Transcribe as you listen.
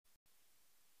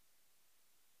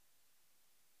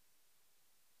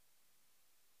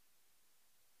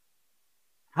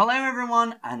Hello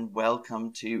everyone and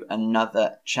welcome to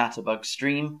another Chatterbug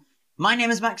stream. My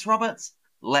name is Max Roberts.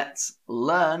 Let's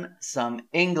learn some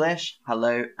English.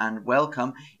 Hello and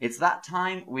welcome. It's that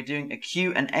time. We're doing a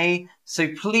Q&A. So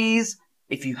please,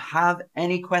 if you have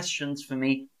any questions for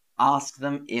me, ask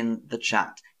them in the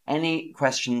chat. Any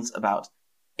questions about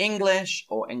English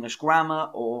or English grammar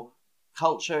or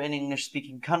culture in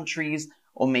English-speaking countries,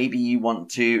 or maybe you want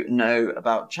to know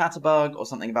about Chatterbug or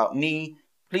something about me,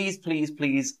 please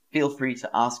feel free to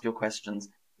ask your questions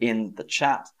in the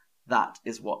chat. That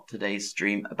is what today's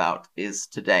stream is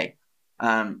today.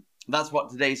 That's what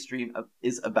today's stream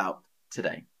is about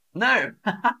today. No,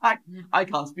 I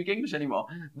can't speak English anymore.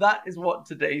 That is what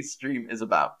today's stream is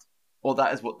about, or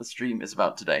that is what the stream is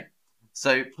about today.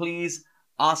 So please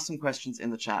ask some questions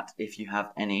in the chat if you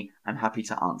have any. I'm happy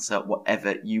to answer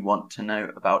whatever you want to know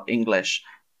about English.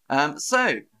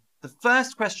 The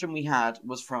first question we had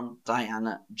was from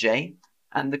Diana J.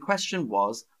 And the question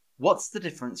was, what's the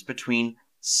difference between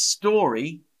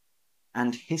story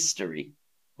and history?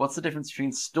 What's the difference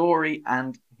between story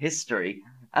and history?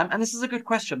 And this is a good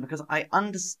question because I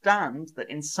understand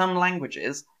that in some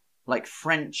languages, like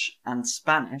French and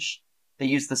Spanish, they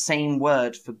use the same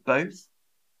word for both.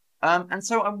 And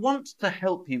so I want to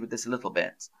help you with this a little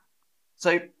bit.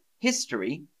 So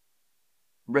history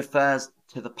refers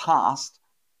to the past,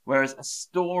 whereas a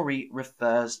story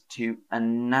refers to a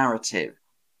narrative,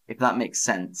 if that makes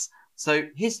sense. So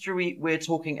history, we're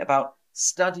talking about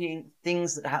studying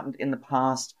things that happened in the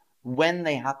past, when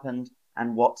they happened,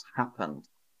 and what happened.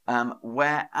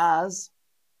 Whereas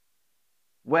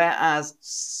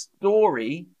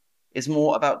story is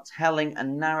more about telling a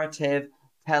narrative,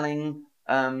 telling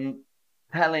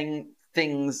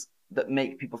things that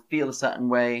make people feel a certain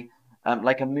way.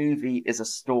 Like a movie is a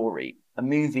story. A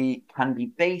movie can be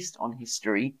based on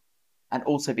history and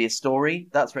also be a story.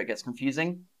 That's where it gets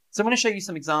confusing. So I'm going to show you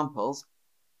some examples.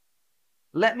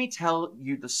 Let me tell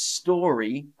you the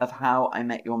story of how I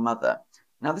met your mother.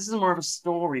 Now, this is more of a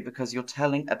story because you're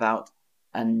telling about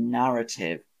a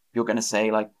narrative. You're going to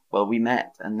say like, well, we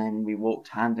met and then we walked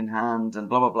hand in hand and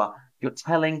blah, blah, blah. You're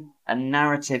telling a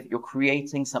narrative. You're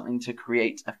creating something to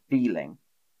create a feeling.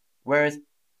 Whereas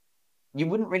you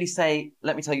wouldn't really say,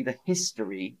 let me tell you the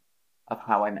history of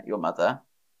how I met your mother.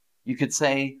 You could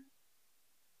say,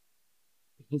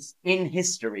 in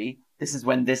history, this is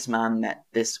when this man met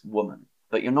this woman.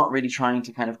 But you're not really trying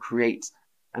to kind of create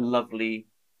a lovely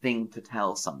thing to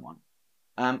tell someone.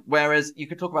 Whereas you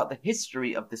could talk about the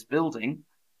history of this building.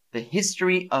 The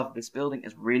history of this building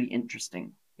is really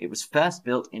interesting. It was first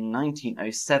built in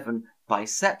 1907 by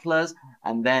settlers,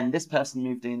 and then this person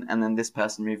moved in, and then this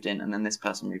person moved in, and then this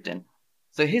person moved in.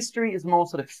 So history is more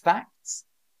sort of facts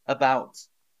about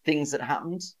things that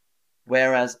happened,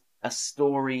 whereas a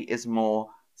story is more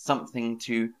something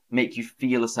to make you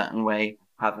feel a certain way,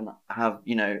 have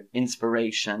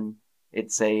inspiration.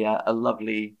 It's a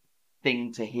lovely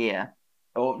thing to hear,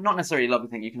 or not necessarily a lovely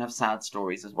thing. You can have sad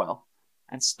stories as well.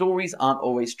 And stories aren't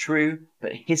always true,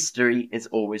 but history is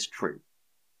always true.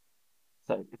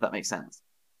 So if that makes sense.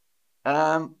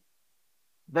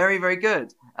 Very, very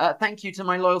good. Thank you to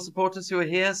my loyal supporters who are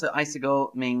here. So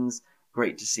Icicle means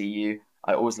great to see you.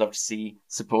 I always love to see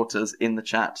supporters in the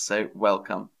chat, so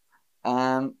welcome.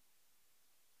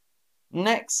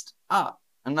 Next up,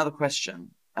 another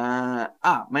question. My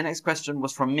next question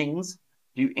was from Mings.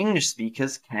 Do English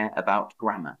speakers care about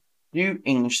grammar? Do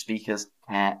English speakers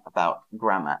care about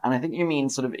grammar? And I think you mean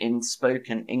sort of in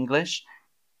spoken English.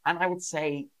 And I would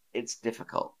say it's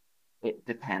difficult. It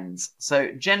depends.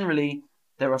 So generally,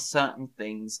 there are certain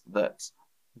things that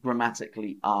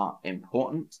grammatically are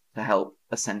important to help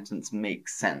a sentence make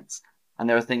sense. And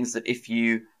there are things that if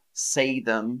you say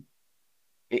them,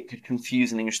 it could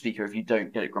confuse an English speaker if you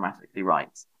don't get it grammatically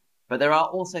right. But there are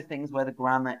also things where the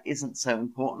grammar isn't so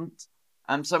important.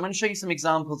 So I'm going to show you some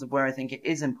examples of where I think it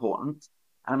is important.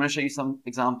 And I'm going to show you some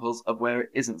examples of where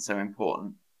it isn't so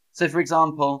important. So for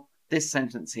example, this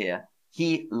sentence here,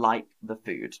 he liked the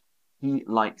food. He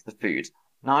liked the food.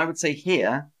 Now I would say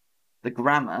here, the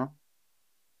grammar,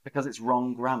 because it's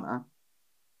wrong grammar,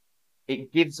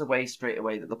 it gives away straight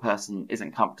away that the person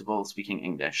isn't comfortable speaking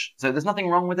English. So there's nothing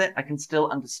wrong with it. I can still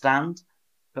understand.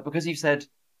 But because you said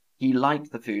he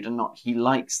liked the food and not he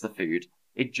likes the food,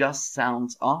 it just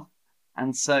sounds off.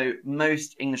 And so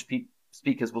most English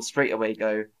speakers will straight away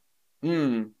go,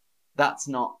 that's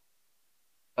not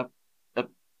a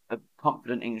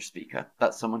confident English speaker.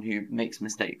 That's someone who makes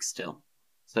mistakes still.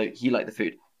 So he liked the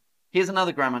food. Here's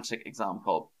another grammatic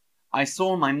example. I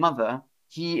saw my mother.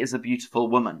 He is a beautiful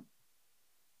woman.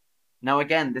 Now,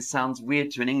 again, this sounds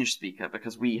weird to an English speaker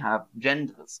because we have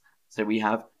genders. So we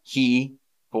have he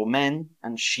for men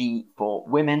and she for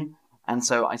women. And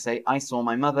so I say, I saw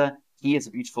my mother. He is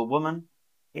a beautiful woman.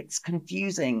 It's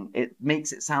confusing. It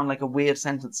makes it sound like a weird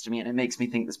sentence to me, and it makes me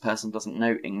think this person doesn't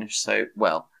know English so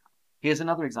well. Here's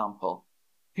another example.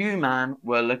 2 men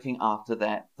were looking after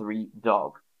their 3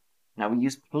 dogs. Now, we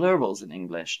use plurals in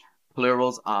English.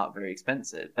 Plurals are very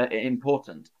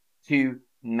important. 2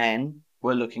 men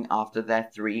were looking after their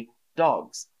 3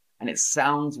 dogs. And it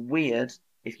sounds weird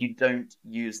if you don't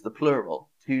use the plural.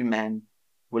 2 men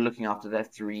were looking after their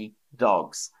 3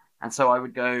 dogs. And so I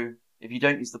would go, if you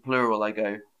don't use the plural, I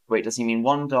go, wait, does he mean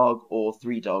 1 dog or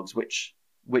 3 dogs? Which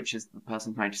is the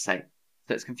person trying to say?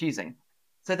 So it's confusing.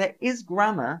 So there is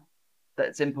grammar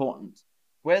that's important.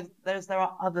 There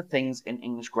are other things in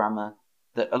English grammar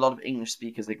that a lot of English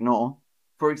speakers ignore.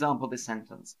 For example, this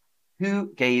sentence,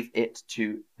 who gave it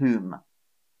to whom?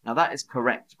 Now that is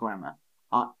correct grammar.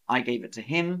 I gave it to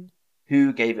him.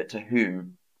 Who gave it to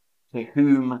whom? To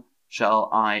whom shall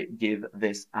I give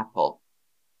this apple?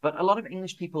 But a lot of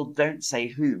English people don't say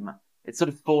whom. It's sort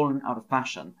of fallen out of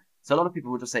fashion. So a lot of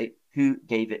people will just say, who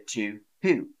gave it to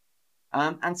who?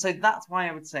 And so that's why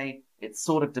I would say it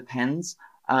sort of depends.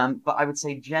 But I would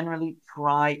say generally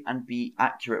try and be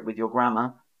accurate with your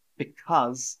grammar,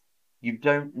 because you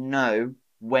don't know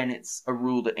when it's a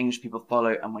rule that English people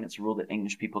follow and when it's a rule that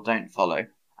English people don't follow.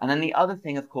 And then the other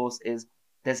thing, of course, is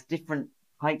there's different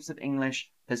types of English.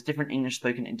 There's different English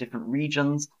spoken in different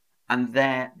regions, and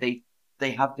they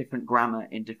have different grammar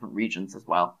in different regions as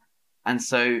well. And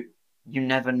so you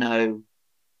never know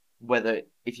whether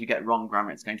if you get wrong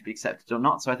grammar, it's going to be accepted or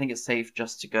not. So I think it's safe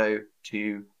just to go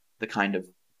to the kind of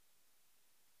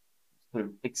sort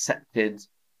of accepted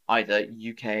either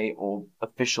UK or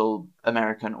official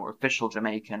American or official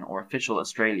Jamaican or official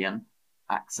Australian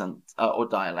accent or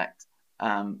dialect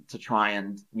to try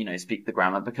and, speak the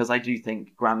grammar, because I do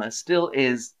think grammar still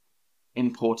is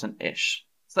important-ish.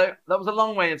 So that was a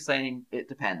long way of saying it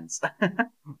depends.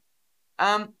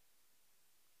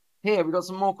 Here, we've got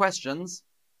some more questions.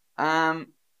 Nat,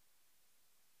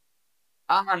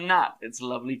 it's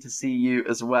lovely to see you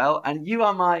as well. And you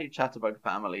are my Chatterbug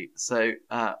family, so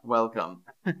welcome.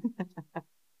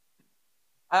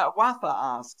 Wafa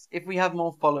asks, if we have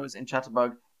more followers in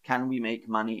Chatterbug, can we make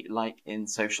money like in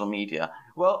social media?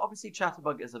 Well, obviously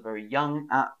Chatterbug is a very young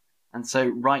app. And so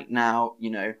right now,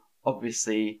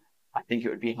 obviously, I think it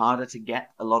would be harder to get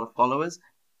a lot of followers.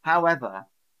 However,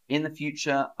 in the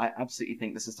future, I absolutely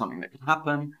think this is something that could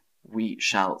happen. We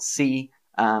shall see.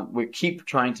 We keep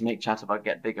trying to make Chatterbug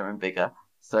get bigger and bigger.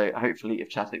 So hopefully if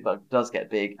Chatterbug does get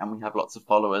big and we have lots of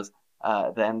followers,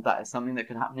 then that is something that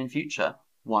could happen in future.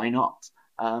 Why not?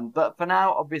 But for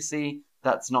now, obviously,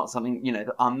 that's not something,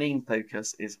 our main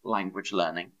focus is language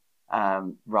learning,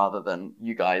 rather than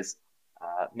you guys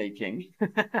making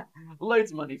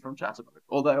loads of money from Chatterbug.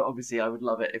 Although, obviously, I would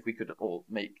love it if we could all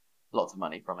make lots of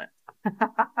money from it. Of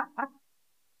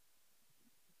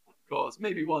course,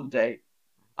 maybe one day.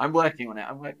 I'm working on it.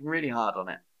 I'm working really hard on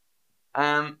it.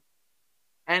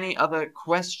 Any other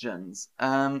questions?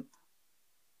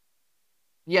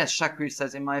 Yes, Shakru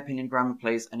says, in my opinion, grammar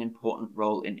plays an important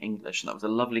role in English. And that was a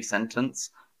lovely sentence.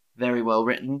 Very well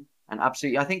written. And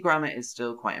absolutely, I think grammar is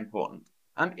still quite important.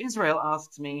 Israel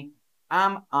asks me,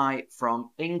 am I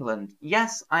from England?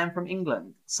 Yes, I am from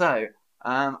England. So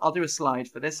I'll do a slide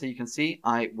for this so you can see.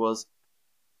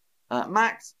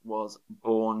 Max was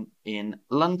born in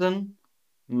London.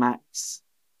 Max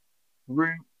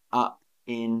grew up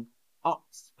in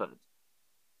Oxford.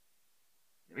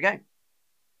 Here we go.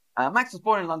 Max was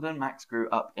born in London. Max grew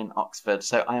up in Oxford.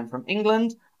 So I am from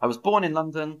England. I was born in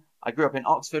London. I grew up in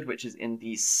Oxford, which is in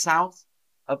the south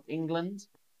of England.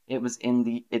 It's in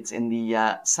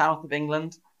the south of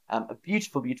England. A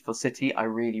beautiful, beautiful city. I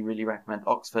really, really recommend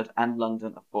Oxford, and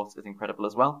London, of course, is incredible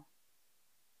as well.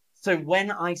 So when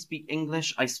I speak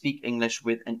English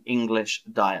with an English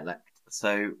dialect.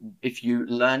 So if you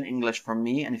learn English from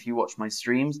me and if you watch my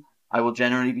streams, I will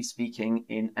generally be speaking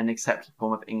in an accepted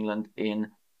form of England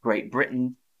in Great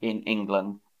Britain, in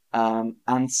England.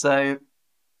 And so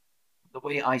the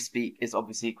way I speak is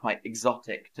obviously quite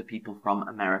exotic to people from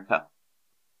America.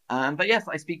 But yes,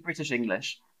 I speak British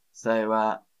English. So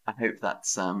I hope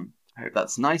that's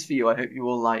nice for you. I hope you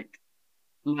all like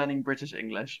learning British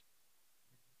English.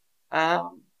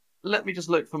 Let me just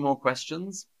look for more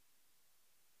questions.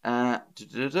 Yes,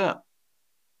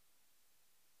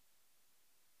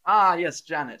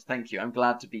 Janet, thank you. I'm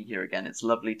glad to be here again. It's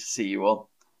lovely to see you all.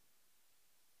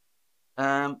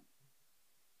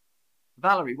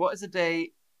 Valerie, what does a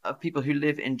day of people who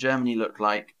live in Germany look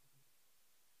like?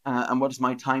 And what does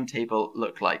my timetable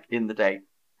look like in the day?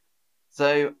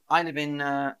 So I live in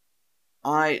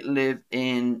I live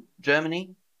in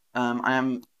Germany. I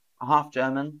am half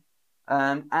German.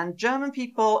 And German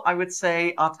people, I would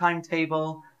say, our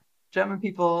timetable, German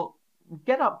people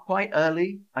get up quite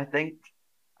early, I think.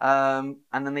 And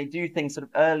then they do things sort of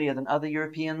earlier than other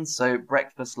Europeans. So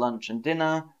breakfast, lunch, and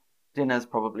dinner. Dinner's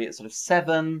probably at sort of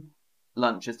 7.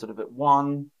 Lunch is sort of at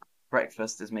 1.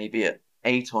 Breakfast is maybe at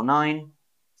 8 or 9.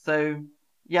 So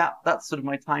yeah, that's sort of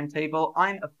my timetable.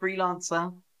 I'm a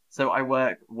freelancer, so I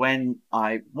work when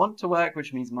I want to work,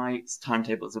 which means my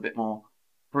timetable is a bit more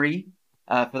free.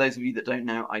 For those of you that don't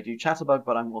know, I do Chatterbug,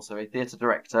 but I'm also a theatre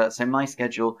director, so my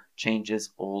schedule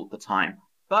changes all the time.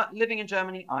 But living in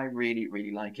Germany, I really,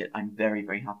 really like it. I'm very,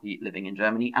 very happy living in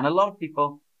Germany. And a lot of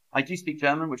people, I do speak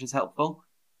German, which is helpful.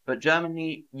 But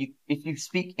Germany, if you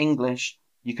speak English,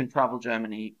 you can travel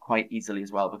Germany quite easily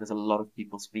as well, because a lot of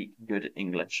people speak good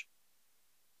English.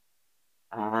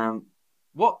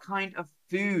 What kind of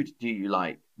food do you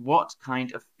like? What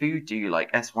kind of food do you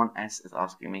like? S1S is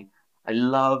asking me. I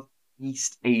love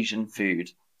East Asian food.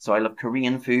 So I love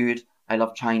Korean food, I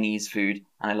love Chinese food,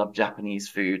 and I love Japanese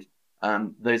food.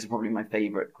 Those are probably my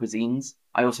favorite cuisines.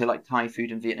 I also like Thai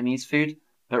food and Vietnamese food,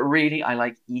 but really I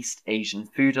like East Asian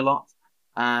food a lot.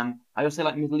 I also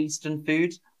like Middle Eastern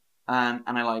food, and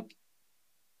I like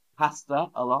pasta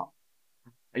a lot.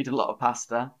 I eat a lot of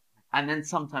pasta. And then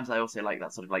sometimes I also like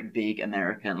that sort of like big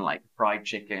American, like fried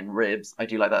chicken, ribs. I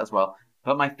do like that as well.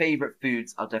 But my favorite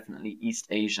foods are definitely East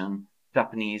Asian,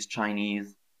 Japanese,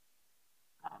 Chinese.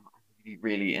 I really,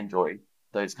 really enjoy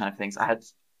those kind of things. I had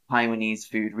Taiwanese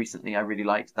food recently. I really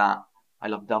liked that. I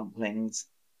love dumplings.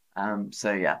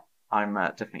 So yeah, I'm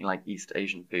definitely like East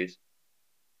Asian food.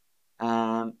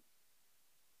 Um,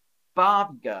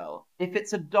 Barbie girl. If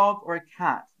it's a dog or a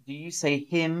cat, do you say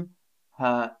him,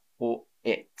 her, or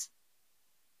it?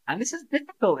 And this is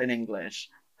difficult in English.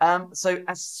 So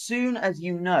as soon as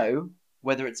you know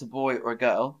whether it's a boy or a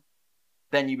girl,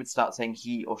 then you would start saying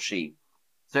he or she.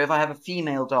 So if I have a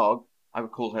female dog, I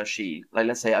would call her she. Like,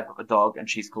 let's say I've got a dog and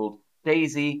she's called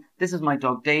Daisy. This is my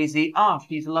dog Daisy. Ah,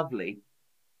 she's lovely.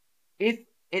 If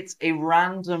it's a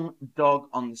random dog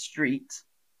on the street,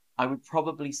 I would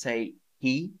probably say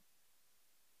he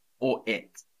or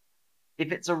it.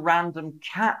 If it's a random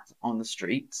cat on the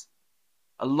street,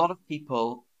 a lot of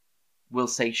people will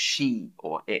say she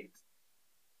or it.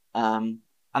 And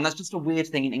that's just a weird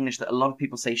thing in English that a lot of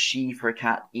people say she for a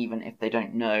cat, even if they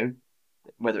don't know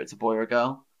whether it's a boy or a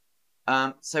girl.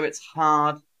 So it's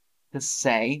hard to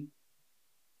say.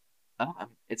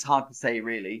 It's hard to say,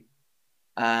 really.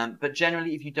 But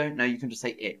generally, if you don't know, you can just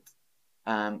say it.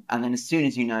 And then as soon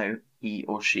as you know, he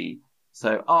or she.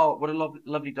 So, oh, what a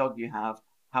lovely dog you have.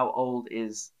 How old?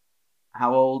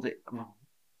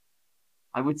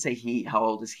 I would say he. How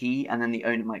old is he? And then the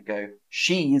owner might go,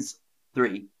 she's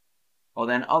 3. Or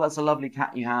then, oh, that's a lovely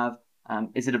cat you have.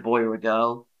 Is it a boy or a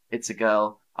girl? It's a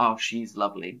girl. Oh, she's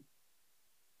lovely.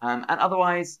 And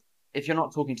otherwise, if you're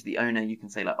not talking to the owner, you can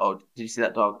say like, oh, did you see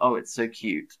that dog? Oh, it's so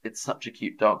cute. It's such a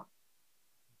cute dog.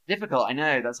 Difficult, I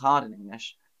know. That's hard in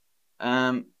English.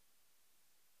 Um,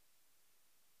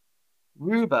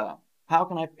 Ruba, how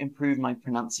can I improve my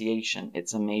pronunciation?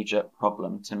 It's a major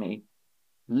problem to me.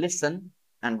 Listen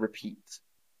and repeat.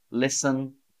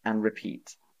 Listen and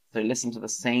repeat. So listen to the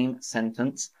same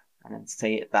sentence and then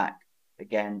say it back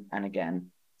again and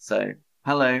again. So,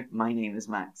 hello, my name is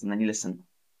Max. And then you listen.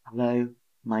 Hello,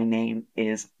 my name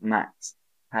is Max.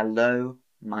 Hello,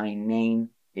 my name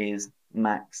is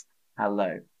Max.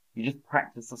 Hello. You just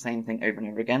practice the same thing over and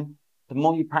over again. The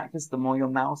more you practice, the more your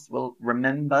mouth will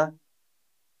remember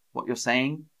what you're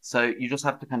saying. So you just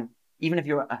have to kind of, even if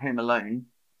you're at home alone,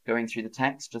 going through the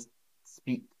text, just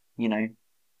speak,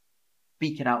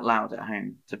 speak it out loud at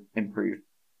home to improve.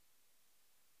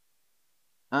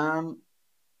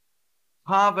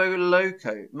 Parvo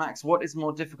Loco. Max, what is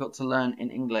more difficult to learn in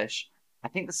English? I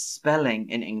think the spelling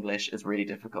in English is really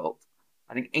difficult.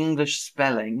 I think English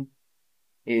spelling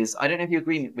is, I don't know if you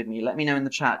agree with me. Let me know in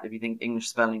the chat if you think English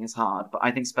spelling is hard, but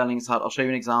I think spelling is hard. I'll show you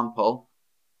an example.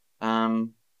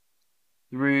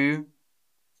 Through,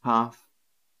 tough,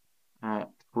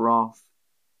 trough,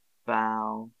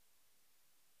 bow.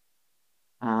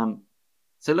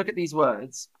 So look at these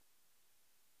words.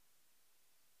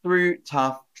 Through,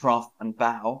 tough, trough, and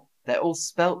bow. They're all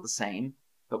spelt the same,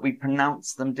 but we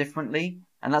pronounce them differently.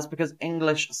 And that's because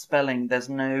English spelling, there's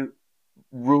no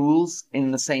rules in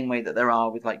the same way that there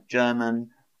are with like German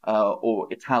or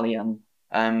Italian.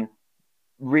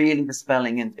 Really, the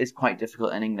spelling is quite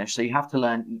difficult in English. So you have to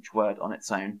learn each word on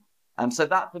its own. So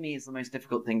that for me is the most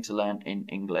difficult thing to learn in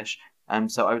English.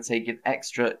 So I would say give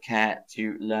extra care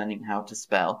to learning how to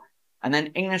spell. And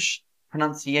then English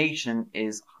pronunciation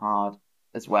is hard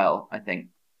as well, I think.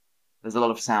 There's a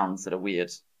lot of sounds that are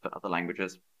weird for other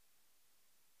languages.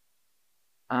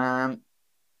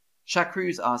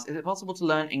 Shacruz asks, is it possible to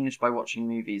learn English by watching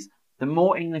movies? The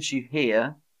more English you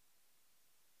hear,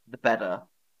 the better.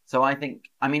 So I don't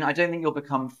think you'll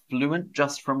become fluent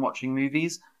just from watching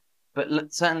movies,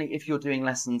 but certainly if you're doing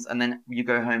lessons and then you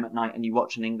go home at night and you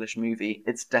watch an English movie,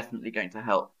 it's definitely going to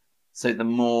help. So the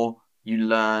more you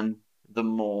learn, the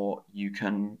more you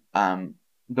can,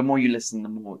 the more you listen, the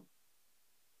more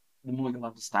you'll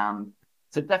understand.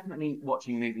 So definitely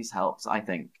watching movies helps, I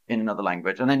think, in another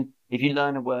language. And then if you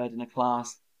learn a word in a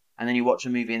class and then you watch a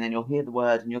movie and then you'll hear the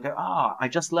word and you'll go, I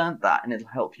just learned that, and it'll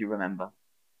help you remember.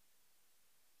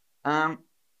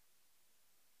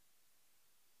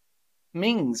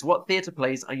 Mings, what theatre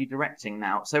plays are you directing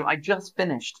now? So I just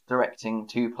finished directing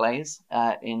 2 plays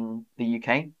in the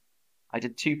UK. I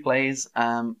did 2 plays,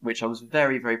 which I was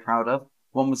very, very proud of.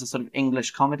 One was a sort of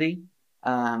English comedy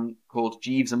called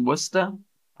Jeeves and Wooster.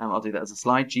 I'll do that as a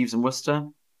slide, Jeeves and Wooster.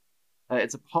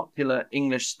 It's a popular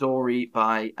English story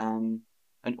by an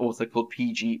author called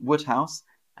P.G. Wodehouse.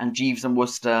 And Jeeves and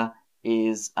Wooster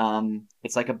is,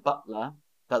 it's like a butler.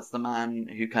 That's the man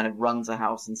who kind of runs a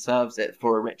house and serves it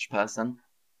for a rich person.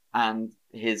 And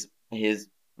his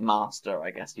master,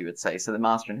 I guess you would say. So the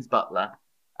master and his butler.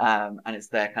 And it's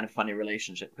their kind of funny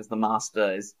relationship because the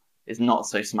master is not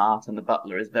so smart and the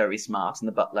butler is very smart and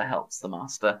the butler helps the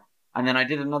master. And then I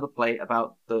did another play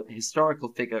about the historical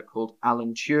figure called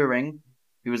Alan Turing,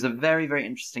 who was a very, very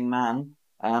interesting man.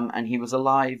 And he was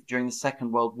alive during the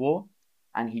Second World War,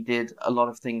 and he did a lot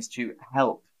of things to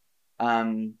help.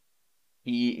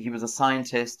 He was a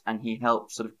scientist, and he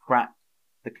helped sort of crack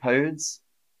the codes,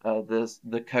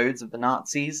 the codes of the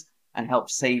Nazis, and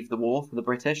helped save the war for the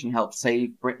British and helped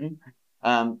save Britain.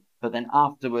 But then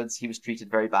afterwards, he was treated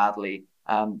very badly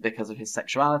because of his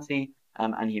sexuality.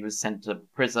 And he was sent to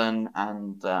prison,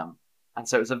 and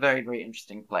so it was a very, very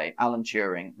interesting play. Alan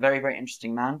Turing, very, very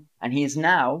interesting man, and he is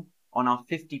now on our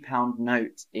 £50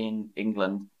 note in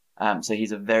England. So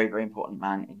he's a very, very important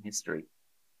man in history.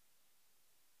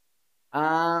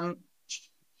 What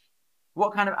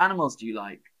kind of animals do you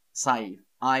like, Saif?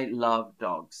 I love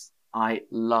dogs. I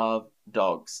love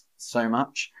dogs so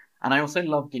much, and I also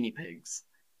love guinea pigs.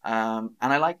 And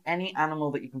I like any animal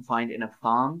that you can find in a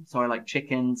farm. So I like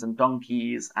chickens and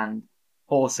donkeys and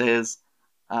horses.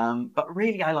 But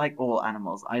really, I like all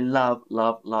animals. I love,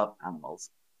 love, love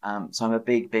animals. So I'm a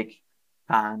big, big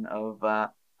fan of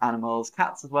animals.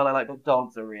 Cats as well, I like, but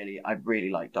dogs I really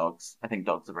like dogs. I think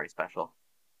dogs are very special.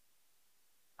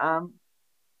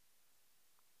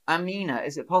 Amina,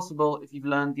 is it possible if you've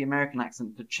learned the American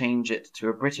accent to change it to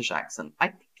a British accent? I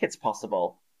think it's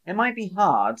possible. It might be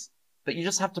hard, but you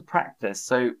just have to practice.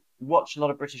 So watch a lot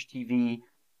of British TV,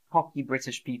 copy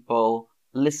British people,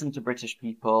 listen to British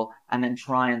people, and then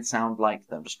try and sound like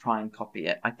them. Just try and copy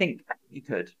it. I think you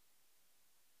could.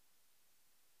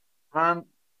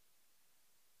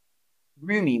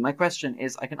 Rumi, my question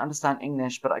is, I can understand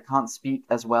English, but I can't speak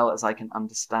as well as I can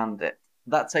understand it.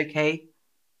 That's okay.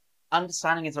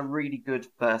 Understanding is a really good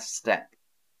first step.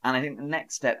 And I think the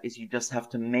next step is you just have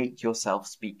to make yourself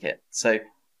speak it. So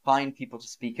find people to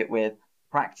speak it with,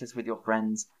 practice with your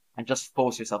friends, and just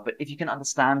force yourself. But if you can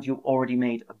understand, you've already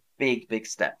made a big, big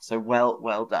step. So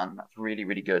well done. That's really,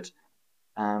 really good.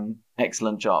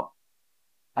 Excellent job.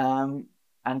 And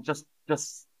just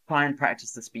try and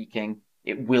practice the speaking.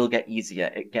 It will get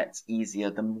easier. It gets easier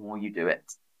the more you do it.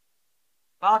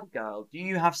 Barbie girl, do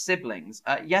you have siblings?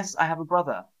 Yes, I have a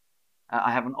brother.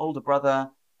 I have an older brother.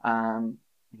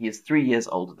 He is 3 years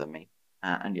older than me.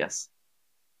 And yes.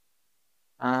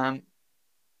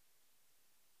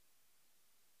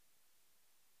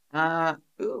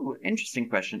 Interesting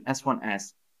question.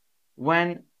 S1S.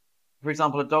 When, for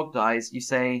example, a dog dies, you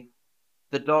say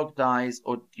the dog dies,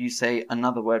 or do you say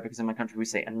another word? Because in my country, we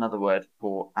say another word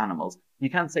for animals.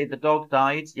 You can say the dog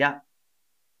died. Yeah.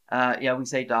 Yeah, we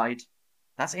say died.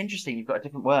 That's interesting. You've got a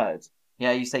different word.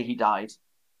 Yeah, you say he died.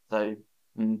 So,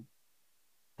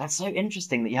 that's so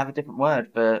interesting that you have a different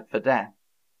word for death.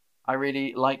 I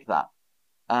really like that.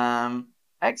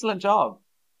 Excellent job.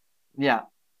 Yeah,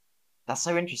 that's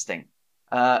so interesting.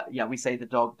 Yeah, we say the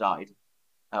dog died,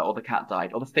 or the cat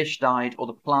died, or the fish died, or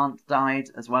the plant died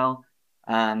as well.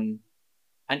 And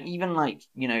even like,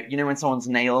 when someone's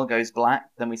nail goes black,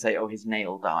 then we say, oh, his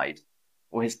nail died,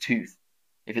 or his tooth.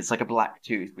 If it's like a black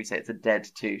tooth, we say it's a dead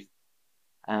tooth.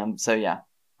 So yeah,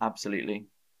 absolutely.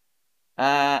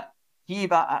 Hiba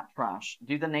at Trash.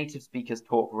 Do the native speakers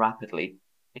talk rapidly?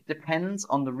 It depends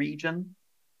on the region.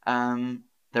 There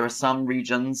are some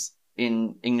regions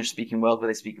in English-speaking world where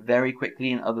they speak very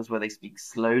quickly and others where they speak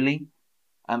slowly.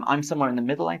 I'm somewhere in the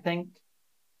middle, I think.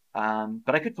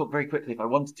 But I could talk very quickly if I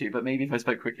wanted to, but maybe if I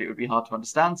spoke quickly, it would be hard to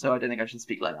understand. So I don't think I should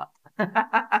speak like that.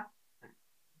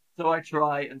 So I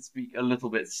try and speak a little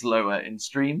bit slower in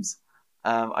streams.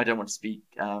 I don't want to speak.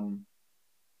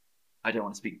 I don't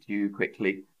want to speak too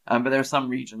quickly. But there are some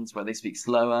regions where they speak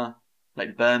slower,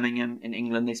 like Birmingham in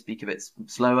England. They speak a bit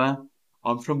slower.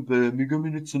 I'm from Birmingham,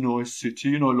 and it's a nice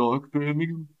city, and I like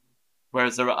Birmingham.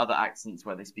 Whereas there are other accents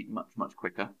where they speak much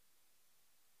quicker.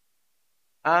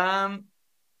 Um,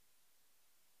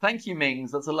 Thank you,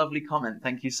 Mings. That's a lovely comment.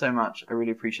 Thank you so much. I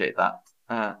really appreciate that.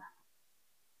 Yeah,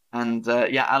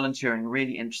 Alan Turing,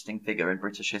 really interesting figure in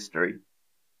British history.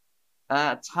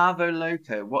 Tavo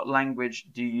Loco, what language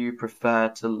do you prefer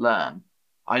to learn?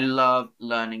 I love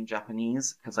learning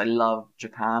Japanese because I love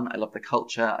Japan. I love the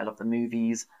culture. I love the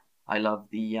movies. I love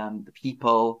the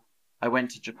people. I went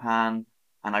to Japan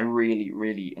and I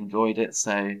really enjoyed it.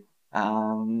 So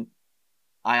I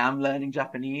am learning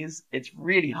Japanese. It's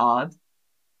really hard.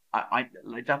 I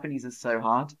like Japanese is so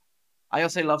hard. I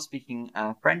also love speaking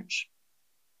French.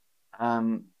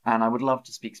 And I would love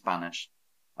to speak Spanish.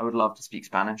 I would love to speak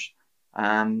Spanish.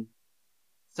 So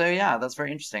yeah, that's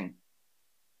very interesting.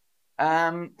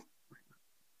 Um,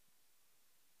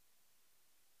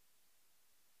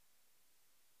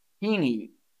 Heaney,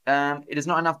 it is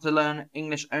not enough to learn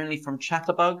English only from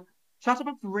Chatterbug.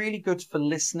 Chatterbug's really good for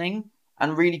listening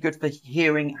and really good for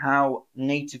hearing how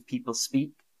native people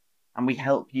speak, and we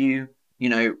help you,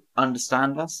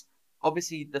 understand us.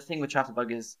 Obviously, the thing with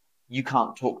Chatterbug is you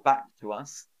can't talk back to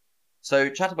us. So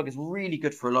Chatterbug is really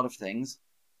good for a lot of things,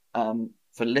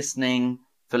 for listening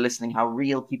how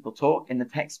real people talk. In the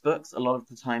textbooks, a lot of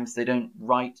the times they don't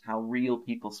write how real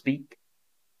people speak.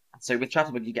 So with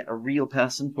Chatterbug, you get a real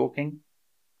person talking.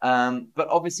 But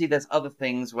obviously, there's other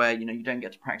things where you don't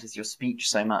get to practice your speech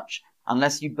so much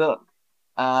unless you book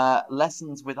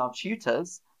lessons with our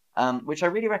tutors, which I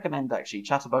really recommend. Actually,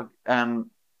 Chatterbug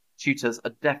tutors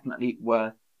are definitely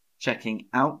worth checking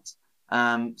out.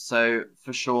 So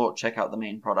for sure, check out the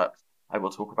main product. I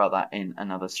will talk about that in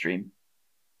another stream.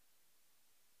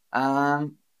 Yeah,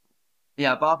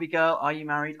 Barbie girl, are you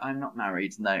married? I'm not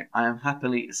married. No, I am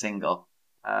happily single.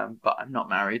 But I'm not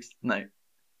married. No.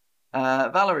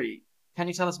 Valerie, can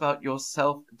you tell us about your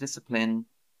self-discipline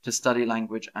to study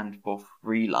language and for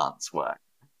freelance work?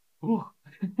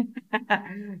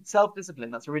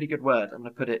 Self-discipline, that's a really good word. I'm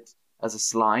going to put it as a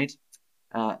slide.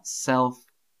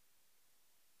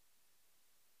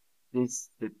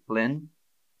 Self-discipline.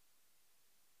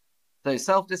 So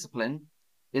self-discipline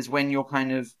is when you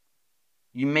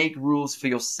make rules for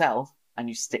yourself and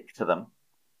you stick to them.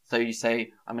 So you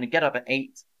say, I'm going to get up at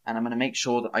 8 and I'm going to make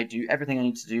sure that I do everything I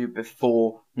need to do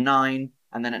before 9.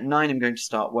 And then at 9, I'm going to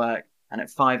start work. And at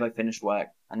 5, I finish work.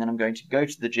 And then I'm going to go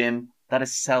to the gym. That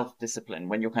is self-discipline,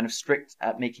 when you're kind of strict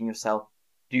at making yourself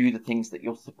do the things that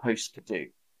you're supposed to do.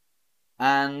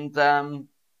 And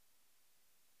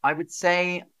I would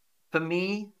say, for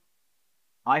me,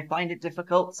 I find it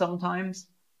difficult sometimes.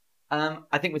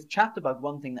 I think with Chatterbug,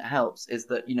 one thing that helps is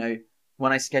that,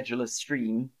 when I schedule a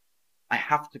stream, I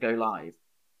have to go live.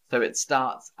 So it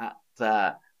starts at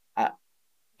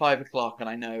 5 o'clock and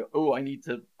I know, oh, I need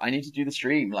to do the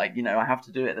stream. I have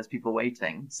to do it. There's people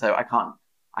waiting. So I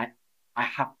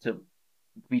have to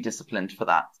be disciplined for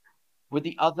that. With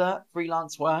the other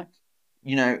freelance work,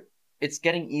 it's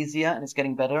getting easier and it's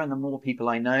getting better. And the more people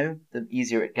I know, the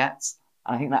easier it gets.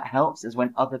 And I think that helps is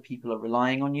when other people are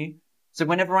relying on you. So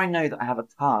whenever I know that I have a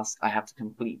task I have to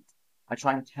complete, I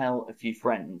try and tell a few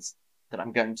friends that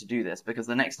I'm going to do this, because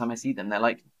the next time I see them, they're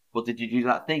like, well, did you do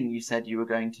that thing you said you were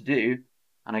going to do?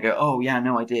 And I go, oh yeah,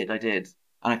 no, I did. And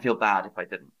I feel bad if I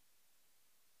didn't.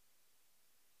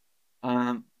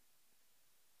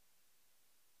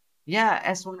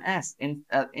 Yeah, S1S.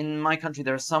 In my country,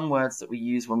 there are some words that we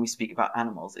use when we speak about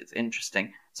animals. It's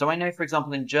interesting. So I know, for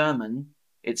example, in German,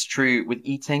 it's true with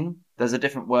eating. There's a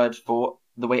different word for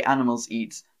the way animals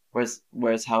eat, whereas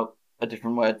how a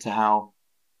different word to how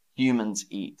humans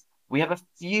eat. We have a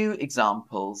few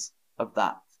examples of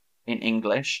that in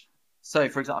English. So,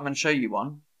 for example, I'm going to show you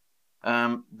one.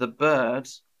 The bird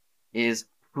is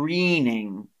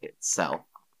preening itself.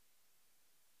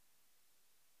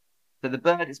 So the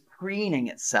bird is preening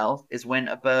itself is when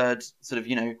a bird sort of,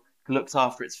 looks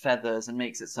after its feathers and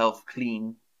makes itself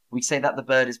clean. We say that the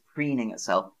bird is preening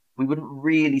itself. We wouldn't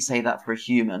really say that for a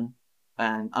human,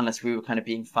 unless we were kind of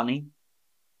being funny.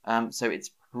 So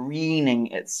it's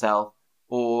preening itself,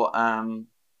 or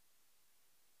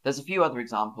there's a few other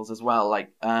examples as well.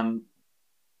 Like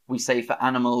we say for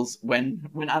animals, when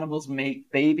animals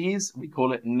make babies, we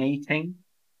call it mating,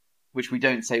 which we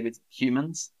don't say with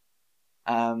humans.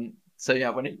 So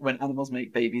yeah, when animals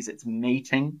make babies, it's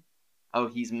mating. Oh,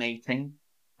 he's mating.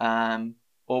 Or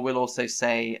we'll also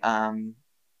say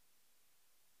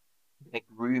like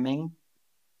grooming.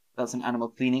 That's an animal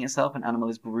cleaning itself. An animal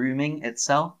is grooming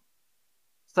itself.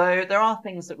 So there are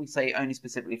things that we say only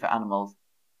specifically for animals.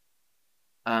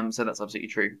 So that's absolutely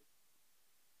true.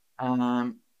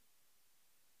 Um,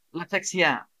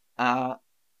 Latexia. I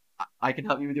can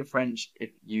help you with your French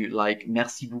if you like.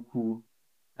 Merci beaucoup.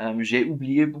 J'ai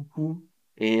oublié beaucoup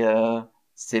et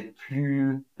c'est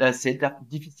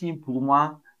difficile pour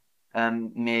moi.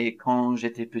 Mais quand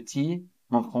j'étais petit,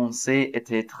 mon français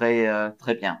était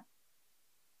très bien.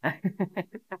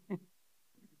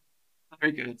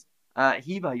 Very good.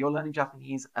 Hiba, you're learning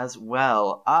Japanese as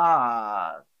well.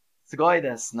 Ah, すごい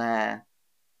ですね.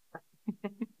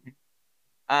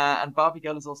 And Barbie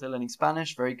Girl is also learning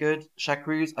Spanish. Very good.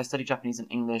 Shacruz, I study Japanese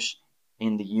and English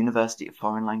in the University of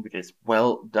Foreign Languages.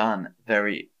 Well done.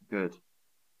 Very good.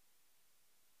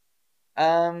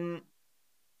 Um,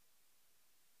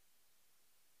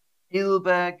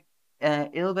 Ilberg,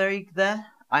 Ilberg there.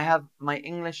 I have my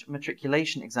English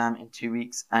matriculation exam in 2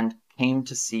 weeks and came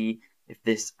to see if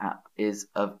this app is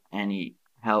of any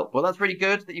help. Well, that's really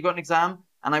good that you got an exam.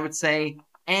 And I would say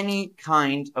any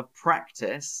kind of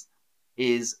practice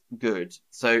is good.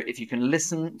 So if you can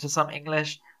listen to some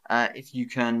English, if you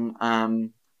can,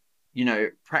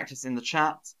 practice in the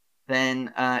chat,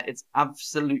 then it's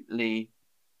absolutely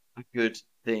a good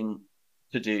thing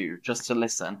to do, just to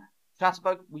listen.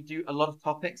 Chatterbug, we do a lot of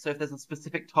topics. So if there's a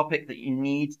specific topic that you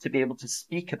need to be able to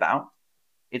speak about,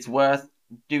 it's worth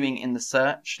doing in the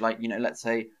search. Like, let's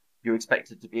say you're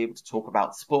expected to be able to talk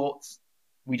about sports.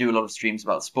 We do a lot of streams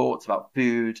about sports, about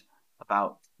food,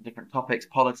 about different topics,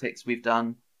 politics we've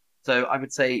done. So I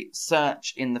would say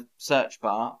search in the search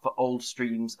bar for old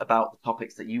streams about the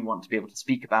topics that you want to be able to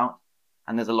speak about.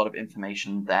 And there's a lot of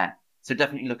information there. So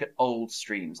definitely look at old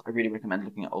streams. I really recommend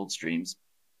looking at old streams.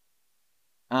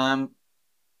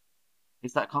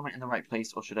 Is that comment in the right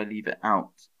place or should I leave it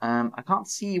out? I can't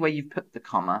see where you've put the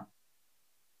comma.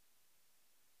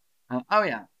 Oh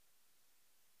yeah.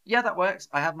 Yeah, that works.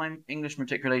 I have my English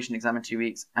matriculation exam in 2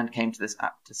 weeks and came to this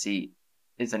app to see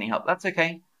is any help. That's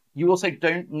okay. You also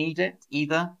don't need it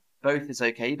either. Both is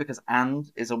okay because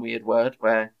and is a weird word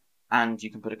where and you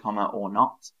can put a comma or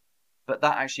not. But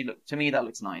that actually to me that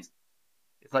looks nice.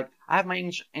 It's like I have my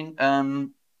English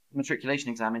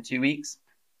matriculation exam in 2 weeks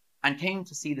and came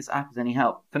to see this app as any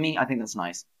help. For me, I think that's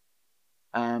nice.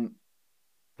 Very,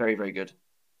 very good.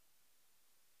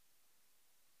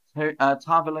 So,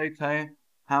 Tavaloko,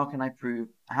 how can I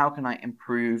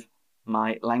improve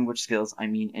my language skills? I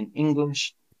mean, in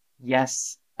English,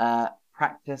 yes,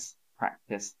 practice,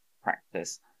 practice,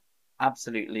 practice.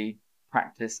 Absolutely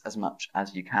practice as much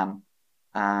as you can.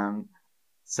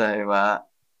 So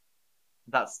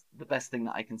that's the best thing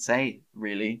that I can say,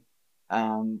 really.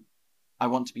 I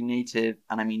want to be native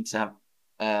and I mean to have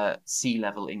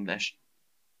C-level English.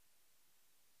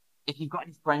 If you've got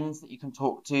any friends that you can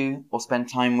talk to or spend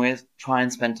time with, try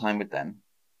and spend time with them.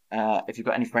 If you've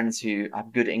got any friends who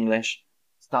have good English,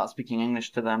 start speaking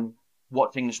English to them.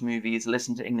 Watch English movies,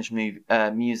 listen to English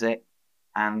music,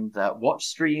 and watch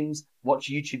streams, watch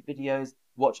YouTube videos,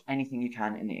 watch anything you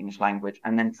can in the English language,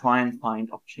 and then try and find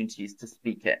opportunities to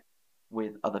speak it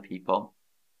with other people.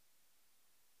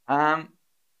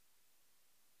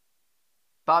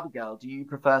 Barbie Girl, do you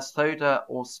prefer soda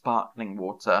or sparkling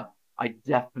water? I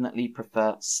definitely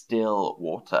prefer still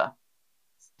water.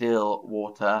 Still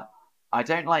water. I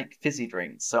don't like fizzy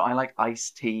drinks, so I like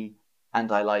iced tea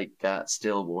and I like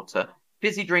still water.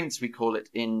 Fizzy drinks, we call it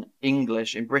in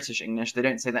English, in British English. They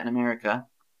don't say that in America.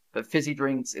 But fizzy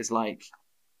drinks is like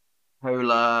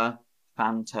cola,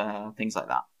 Fanta, things like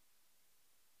that.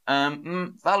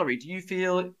 Valerie, do you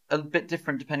feel a bit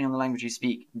different depending on the language you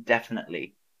speak?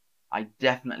 Definitely. I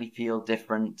definitely feel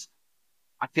different.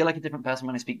 I feel like a different person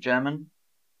when I speak German.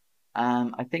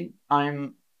 I think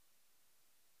I'm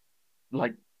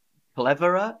like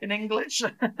cleverer in English.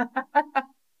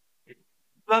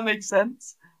 That makes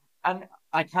sense. And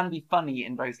I can be funny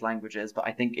in both languages, but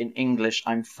I think in English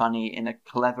I'm funny in a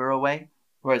cleverer way,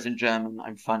 whereas in German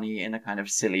I'm funny in a kind of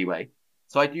silly way.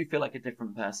 So I do feel like a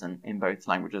different person in both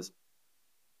languages.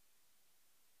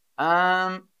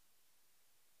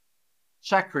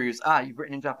 Shacruz. You've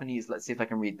written in Japanese. Let's see if I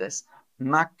can read this.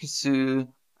 Makusu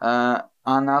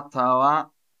anata wa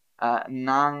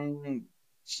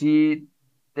nanchi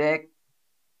desu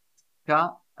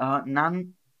ka?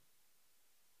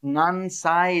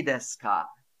 Nansai desu ka?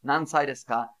 Nansai desu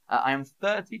ka? I am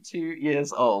 32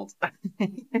 years old. Took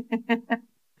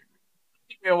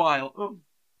me a while. Ooh.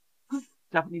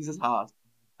 Japanese is hard,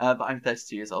 but I'm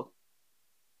 32 years old.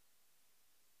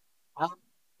 Um,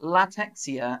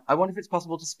 Latexia. I wonder if it's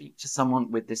possible to speak to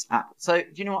someone with this app. So, do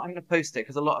you know what? I'm going to post it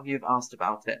because a lot of you have asked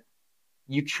about it.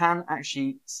 You can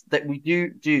actually, that we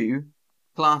do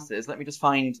classes. Let me just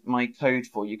find my code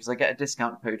for you because I get a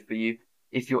discount code for you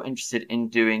if you're interested in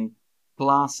doing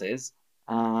classes.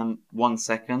 1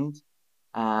 second.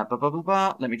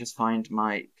 Let me just find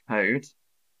my code.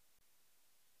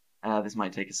 This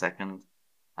might take a second.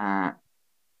 Here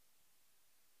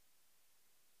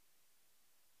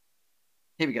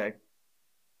we go.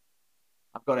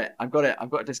 I've got it. I've got it. I've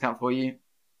got a discount for you.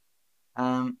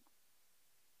 Um,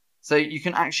 so you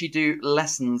can actually do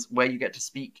lessons where you get to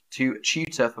speak to a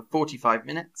tutor for 45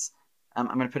 minutes. I'm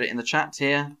going to put it in the chat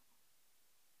here.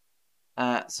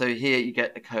 So here you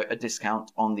get a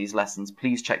discount on these lessons.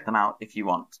 Please check them out if you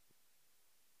want.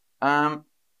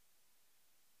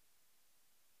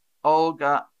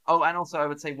 Olga. Oh, and also I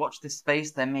would say watch this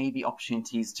space. There may be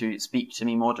opportunities to speak to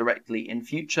me more directly in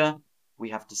future. We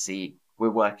have to see.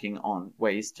 We're working on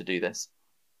ways to do this.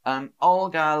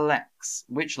 Olga Lex,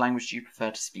 which language do you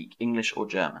prefer to speak, English or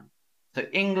German? So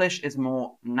English is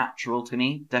more natural to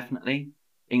me, definitely.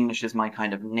 English is my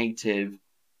kind of native,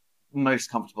 most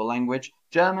comfortable language.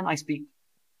 German, I speak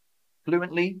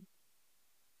fluently,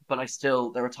 but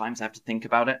there are times I have to think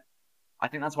about it. I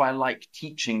think that's why I like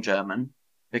teaching German,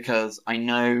 because I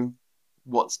know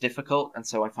what's difficult, and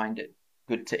so I find it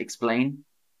good to explain.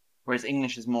 Whereas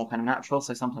English is more kind of natural,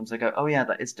 so sometimes I go, oh yeah,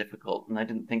 that is difficult, and I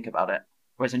didn't think about it.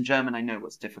 Whereas in German, I know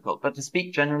what's difficult. But to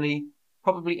speak generally,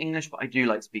 probably English, but I do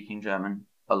like speaking German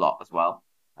a lot as well.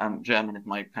 German is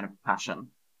my kind of passion.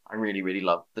 I really, really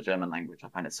love the German language. I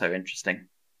find it so interesting.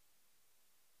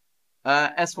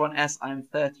 S1S, I'm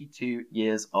 32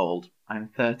 years old. I'm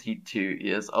 32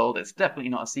 years old. It's definitely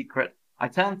not a secret. I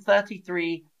turned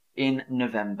 33 in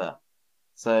November.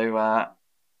 So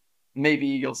maybe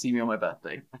you'll see me on my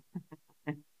birthday.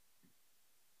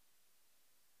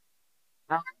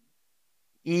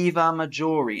 Eva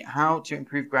Majori, how to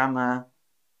improve grammar,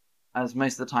 as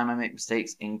most of the time I make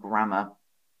mistakes in grammar.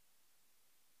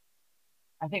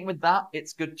 I think with that,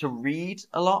 it's good to read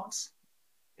a lot.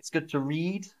 It's good to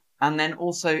read. And then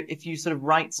also, if you sort of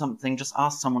write something, just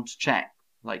ask someone to check,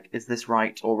 like, is this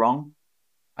right or wrong?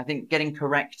 I think getting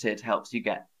corrected helps you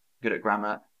get good at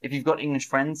grammar. If you've got English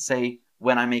friends, say,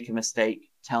 when I make a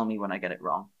mistake, tell me when I get it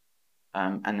wrong.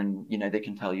 And then, they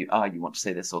can tell you, you want to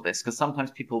say this or this. Because sometimes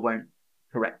people won't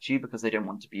correct you because they don't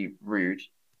want to be rude,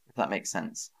 if that makes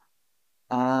sense.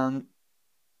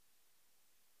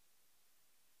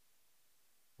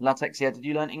 Latexia, did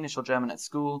you learn English or German at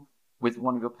school with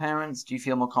one of your parents? Do you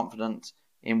feel more confident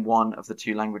in one of the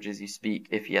two languages you speak?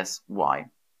 If yes, why?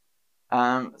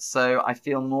 So I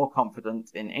feel more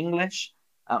confident in English.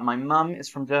 My mum is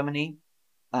from Germany,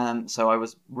 so I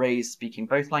was raised speaking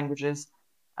both languages.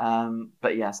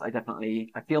 But yes, I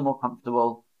feel more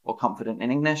comfortable or confident in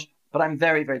English, but I'm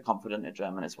very, very confident in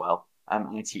German as well.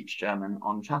 And I teach German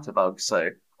on Chatterbug, so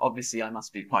obviously I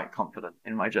must be quite confident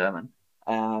in my German.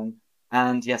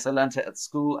 And yes, I learned it at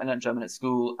school. I learned German at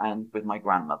school and with my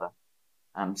grandmother.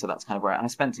 So that's kind of and I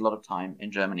spent a lot of time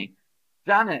in Germany.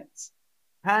 Janet,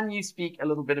 can you speak a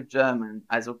little bit of German?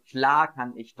 Also klar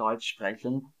kann ich Deutsch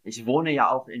sprechen. Ich wohne ja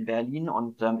auch in Berlin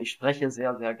und ich spreche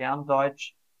sehr, sehr gern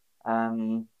Deutsch.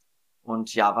 Und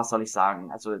ja, was soll ich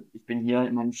sagen? Also ich bin hier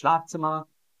in meinem Schlafzimmer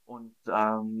und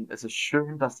es ist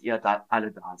schön, dass ihr da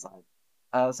alle da seid.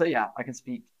 So yeah, I can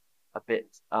speak a bit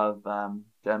of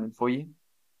German for you.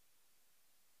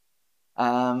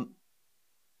 Um,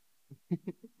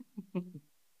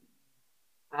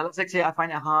 Alexia, I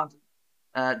find it hard.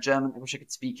 German, I wish I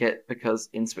could speak it because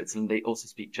in Switzerland they also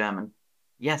speak German.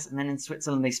 Yes, and then in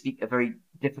Switzerland they speak a very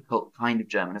difficult kind of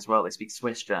German as well. They speak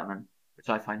Swiss German, which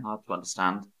I find hard to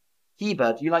understand.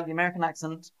 Kiba, do you like the American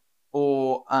accent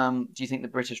or do you think the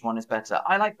British one is better?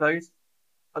 I like both.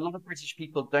 A lot of British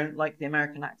people don't like the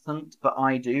American accent, but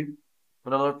I do.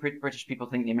 But a lot of British people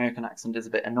think the American accent is a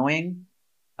bit annoying.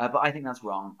 But I think that's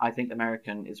wrong. I think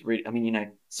American is really, I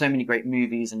mean, so many great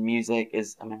movies and music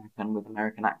is American with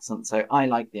American accent. So I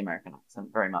like the American accent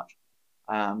very much,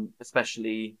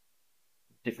 especially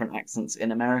different accents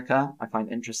in America. I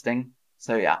find interesting.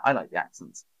 So yeah, I like the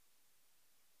accents.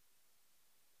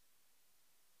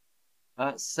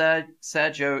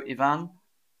 Sergio Ivan,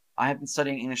 I have been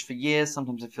studying English for years.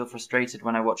 Sometimes I feel frustrated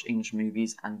when I watch English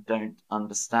movies and don't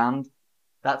understand.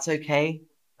 That's okay.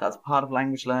 That's part of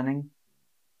language learning.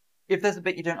 If there's a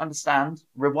bit you don't understand,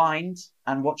 rewind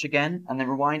and watch again, and then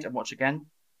rewind and watch again.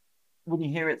 When you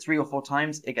hear it 3 or 4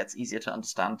 times, it gets easier to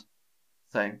understand.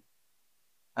 So,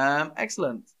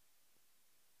 excellent.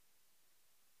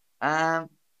 Um,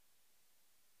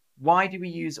 why do we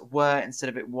use were instead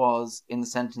of it was in the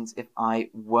sentence if I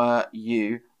were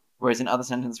you? Whereas in other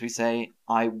sentences we say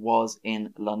I was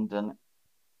in London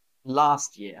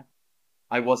last year.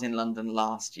 I was in London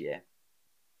last year.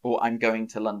 Or I'm going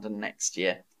to London next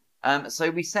year.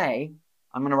 So we say,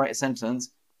 I'm going to write a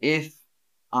sentence, if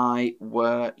I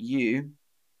were you,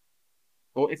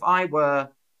 or if I were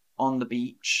on the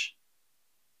beach,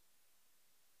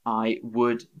 I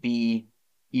would be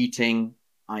eating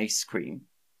ice cream.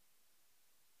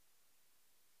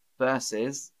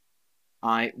 Versus,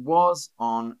 I was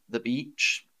on the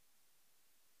beach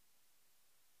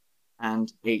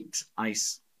and ate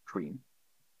ice cream.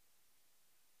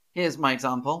 Here's my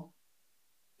example.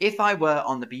 If I were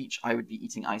on the beach, I would be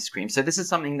eating ice cream. So this is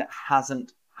something that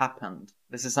hasn't happened.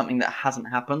 This is something that hasn't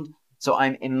happened. So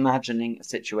I'm imagining a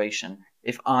situation.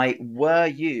 If I were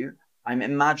you, I'm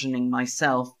imagining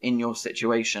myself in your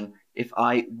situation. If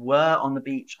I were on the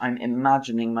beach, I'm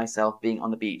imagining myself being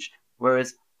on the beach.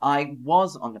 Whereas I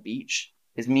was on the beach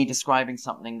is me describing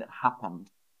something that happened.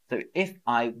 So if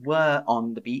I were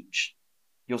on the beach,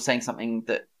 you're saying something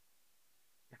that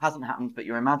hasn't happened, but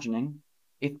you're imagining.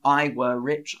 If I were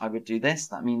rich, I would do this.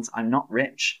 That means I'm not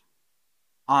rich.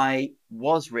 I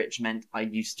was rich meant I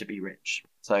used to be rich.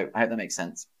 So I hope that makes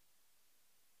sense.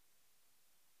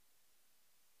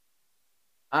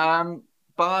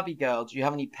 Barbie girl, do you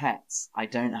have any pets? I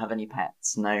don't have any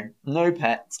pets. No, no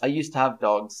pets. I used to have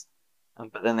dogs,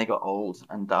 but then they got old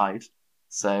and died.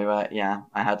 So yeah,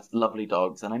 I had lovely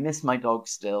dogs, and I miss my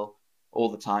dogs still all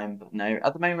the time. But no,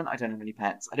 at the moment I don't have any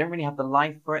pets. I don't really have the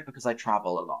life for it because I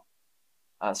travel a lot.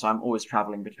 So I'm always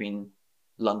traveling between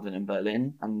London and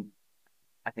Berlin, and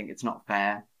I think it's not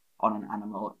fair on an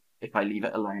animal if I leave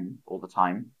it alone all the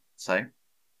time. So,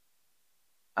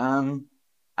 and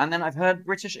then I've heard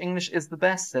British English is the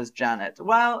best, says Janet.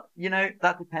 Well,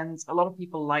 that depends. A lot of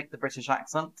people like the British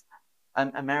accent.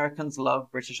 Americans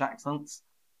love British accents,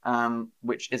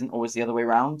 which isn't always the other way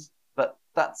around. But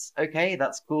that's okay.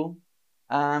 That's cool.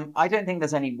 I don't think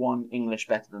there's any one English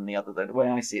better than the other, though. The way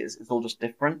I see it is it's all just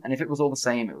different. And if it was all the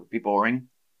same, it would be boring.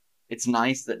 It's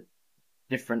nice that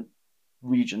different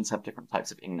regions have different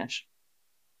types of English.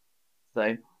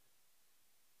 So,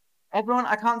 everyone,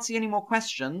 I can't see any more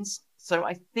questions. So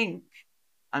I think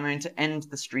I'm going to end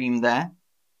the stream there.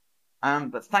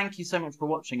 But thank you so much for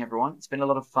watching, everyone. It's been a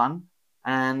lot of fun.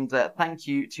 And thank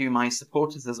you to my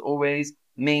supporters, as always.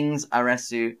 Mings,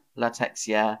 Aresu,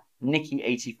 Latexia,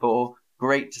 Nikki84.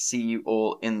 Great to see you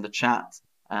all in the chat.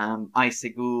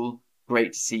 Isegul,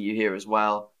 great to see you here as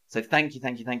well. So thank you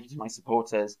to my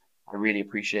supporters. I really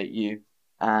appreciate you.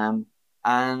 And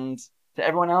to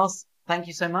everyone else, thank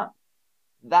you so much.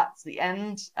 That's the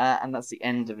end, and that's the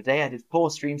end of the day. I did 4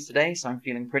 streams today, so I'm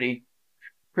feeling pretty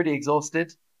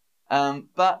exhausted.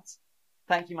 But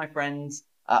thank you, my friends.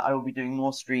 I will be doing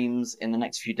more streams in the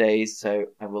next few days, so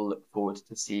I will look forward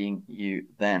to seeing you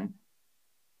then.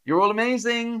 You're all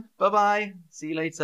amazing. Bye-bye. See you later.